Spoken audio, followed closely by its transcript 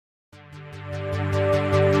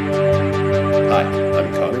Hi,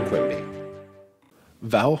 I'm Connor Quimby.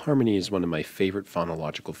 Vowel harmony is one of my favorite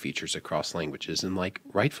phonological features across languages, and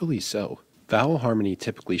rightfully so. Vowel harmony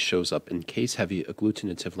typically shows up in case-heavy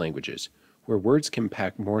agglutinative languages, where words can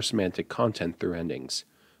pack more semantic content through endings.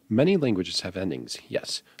 Many languages have endings,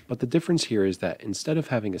 yes, but the difference here is that instead of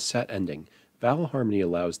having a set ending, vowel harmony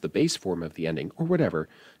allows the base form of the ending, or whatever,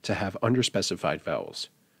 to have underspecified vowels.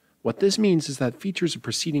 What this means is that features of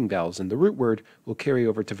preceding vowels in the root word will carry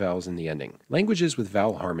over to vowels in the ending. Languages with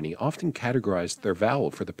vowel harmony often categorize their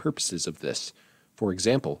vowel for the purposes of this. For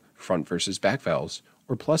example, front versus back vowels,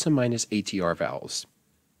 or plus and minus ATR vowels.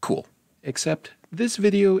 Cool. Except this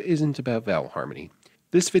video isn't about vowel harmony.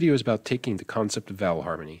 This video is about taking the concept of vowel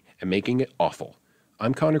harmony and making it awful.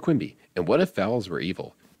 I'm Connor Quimby, and what if vowels were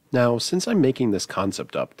evil? Now, since I'm making this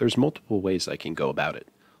concept up, there's multiple ways I can go about it.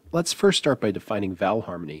 Let's first start by defining vowel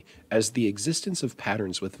harmony as the existence of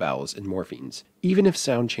patterns with vowels and morphemes, even if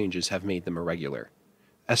sound changes have made them irregular.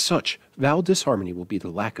 As such, vowel disharmony will be the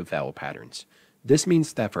lack of vowel patterns. This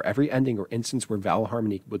means that for every ending or instance where vowel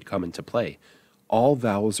harmony would come into play, all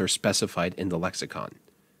vowels are specified in the lexicon.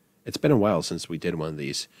 It's been a while since we did one of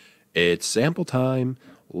these. It's sample time.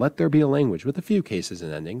 Let there be a language with a few cases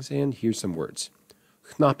and endings, and here's some words.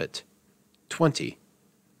 Knappet, 20,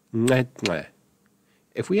 meh.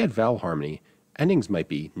 If we had vowel harmony, endings might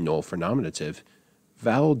be null for nominative,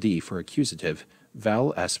 vowel D for accusative,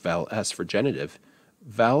 vowel S for genitive,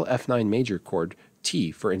 vowel F9 major chord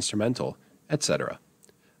T for instrumental, etc.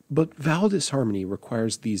 But vowel disharmony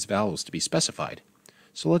requires these vowels to be specified.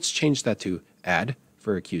 So let's change that to ad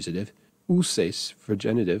for accusative, uses for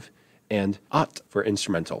genitive, and at for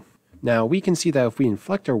instrumental. Now we can see that if we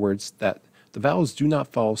inflect our words that the vowels do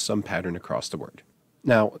not follow some pattern across the word.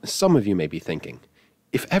 Now, some of you may be thinking,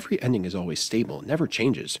 if every ending is always stable, never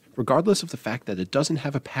changes, regardless of the fact that it doesn't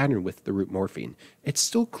have a pattern with the root morpheme, it's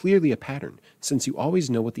still clearly a pattern, since you always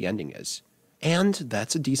know what the ending is. And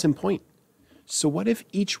that's a decent point. So what if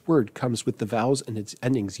each word comes with the vowels and its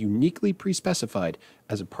endings uniquely pre-specified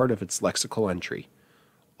as a part of its lexical entry?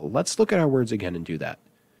 Let's look at our words again and do that.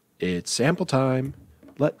 It's sample time.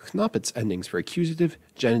 Let Knappet's endings for accusative,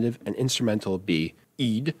 genitive, and instrumental be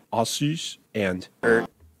id, ossus, and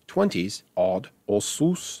 20s, odd,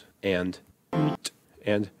 ossus, and ut,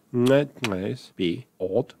 and netnes be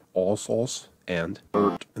odd, osos, and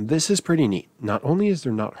ert. This is pretty neat. Not only is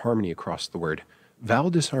there not harmony across the word, vowel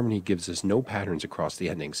disharmony gives us no patterns across the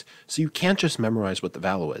endings, so you can't just memorize what the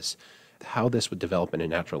vowel is. How this would develop in a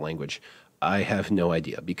natural language, I have no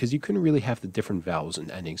idea, because you couldn't really have the different vowels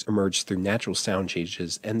and endings emerge through natural sound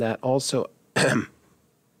changes, and that also...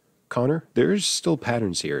 Connor, there's still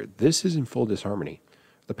patterns here. This is in full disharmony.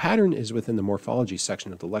 The pattern is within the morphology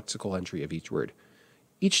section of the lexical entry of each word.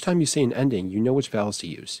 Each time you say an ending, you know which vowels to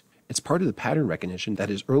use. It's part of the pattern recognition that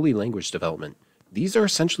is early language development. These are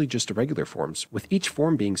essentially just irregular forms, with each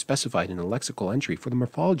form being specified in a lexical entry for the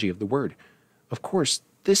morphology of the word. Of course,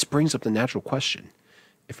 this brings up the natural question.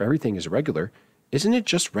 If everything is irregular, isn't it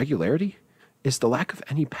just regularity? Is the lack of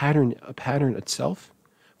any pattern a pattern itself?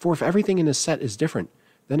 For if everything in a set is different,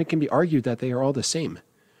 then it can be argued that they are all the same.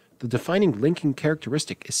 The defining linking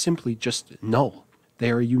characteristic is simply just null.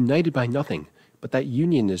 They are united by nothing, but that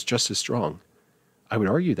union is just as strong. I would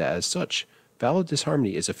argue that, as such, vowel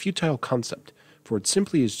disharmony is a futile concept, for it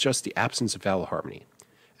simply is just the absence of vowel harmony.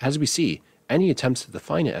 As we see, any attempts to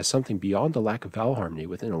define it as something beyond the lack of vowel harmony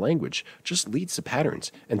within a language just leads to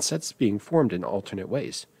patterns and sets being formed in alternate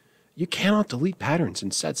ways. You cannot delete patterns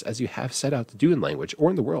and sets as you have set out to do in language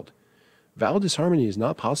or in the world. Vowel disharmony is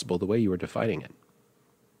not possible the way you are defining it.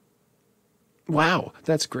 Wow,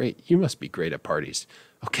 that's great. You must be great at parties.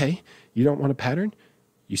 Okay, you don't want a pattern?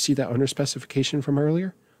 You see that underspecification from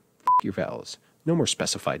earlier? F your vowels. No more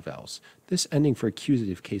specified vowels. This ending for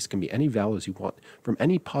accusative case can be any vowels you want from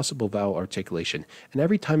any possible vowel articulation, and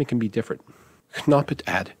every time it can be different. Knappet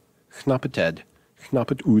ad, knappet ed,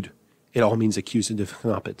 knappet ud. It all means accusative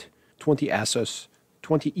knappet. 20 assos,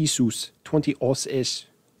 20 isus, 20 os is.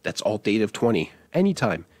 That's all dative 20.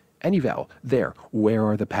 Anytime, any vowel. There, where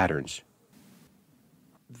are the patterns?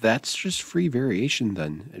 That's just free variation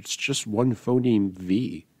then. It's just one phoneme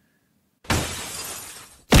V.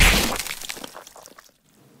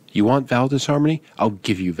 You want vowel disharmony? I'll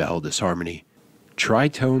give you vowel disharmony.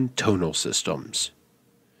 Tritone tonal systems.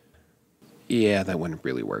 Yeah, that wouldn't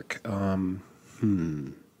really work.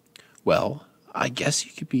 Well, I guess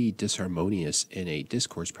you could be disharmonious in a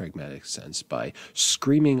discourse pragmatic sense by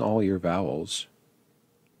screaming all your vowels.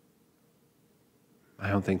 I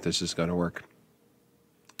don't think this is going to work.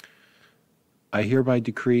 I hereby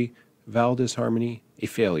decree vowel disharmony a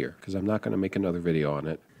failure, because I'm not going to make another video on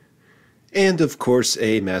it. And of course,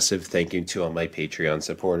 a massive thank you to all my Patreon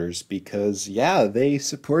supporters because, yeah, they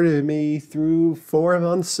supported me through 4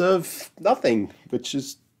 months of nothing, which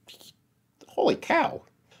is holy cow.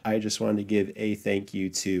 I just wanted to give a thank you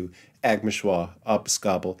to Agmashwa,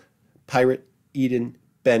 Obscobble, Pirate, Eden,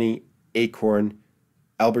 Benny, Acorn,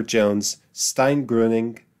 Albert Jones, Stein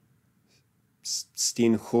Gruning,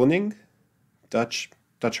 Steenhuning, Dutch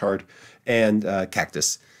hard, and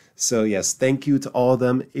Cactus. So yes, thank you to all of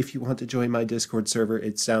them. If you want to join my Discord server,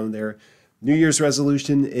 it's down there. New Year's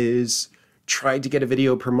resolution is try to get a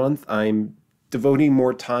video per month. I'm devoting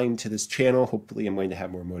more time to this channel. Hopefully I'm going to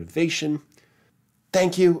have more motivation.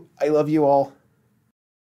 Thank you. I love you all.